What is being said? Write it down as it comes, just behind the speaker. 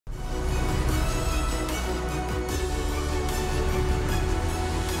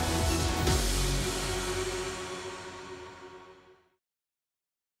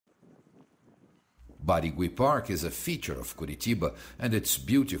Barigui Park is a feature of Curitiba, and its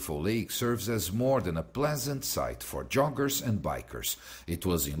beautiful lake serves as more than a pleasant sight for joggers and bikers. It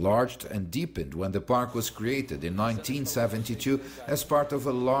was enlarged and deepened when the park was created in 1972 as part of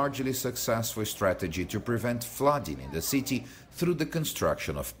a largely successful strategy to prevent flooding in the city through the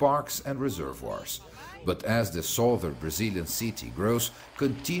construction of parks and reservoirs. But as the southern Brazilian city grows,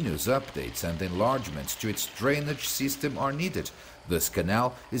 continuous updates and enlargements to its drainage system are needed. This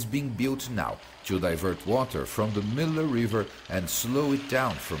canal is being built now to divert water from the Miller River and slow it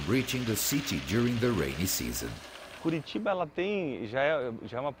down from reaching the city during the rainy season. Curitiba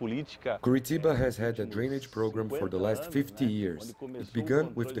has had a drainage program for the last 50 years. It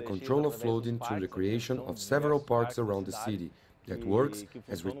began with the control of flooding through the creation of several parks around the city that works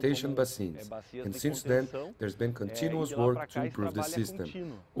as retention basins, and since then there's been continuous work to improve the system.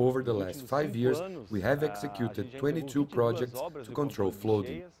 Over the last 5 years we have executed 22 projects to control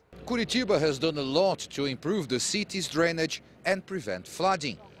flooding. Curitiba has done a lot to improve the city's drainage and prevent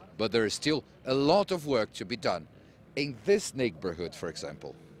flooding, but there is still a lot of work to be done. In this neighborhood, for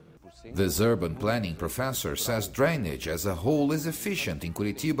example. This urban planning professor says drainage as a whole is efficient in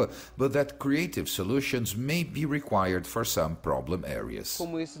Curitiba, but that creative solutions may be required for some problem areas.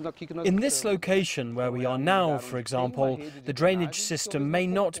 In this location where we are now, for example, the drainage system may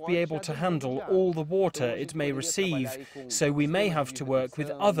not be able to handle all the water it may receive, so we may have to work with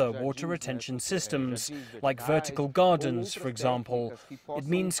other water retention systems, like vertical gardens, for example. It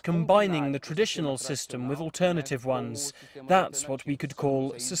means combining the traditional system with alternative ones. That's what we could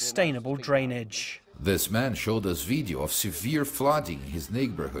call sustainable drainage. This man showed us video of severe flooding in his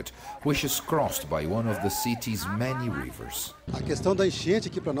neighborhood, which is crossed by one of the city's many rivers.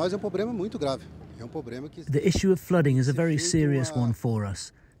 The issue of flooding is a very serious one for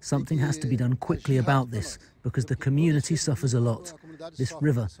us. Something has to be done quickly about this, because the community suffers a lot. This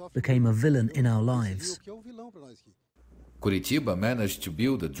river became a villain in our lives. Curitiba managed to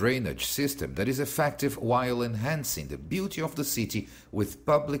build a drainage system that is effective while enhancing the beauty of the city with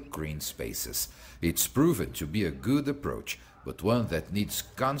public green spaces. It's proven to be a good approach, but one that needs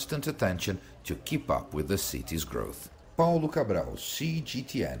constant attention to keep up with the city's growth. Paulo Cabral,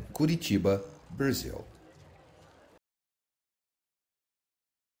 CGTN, Curitiba, Brazil.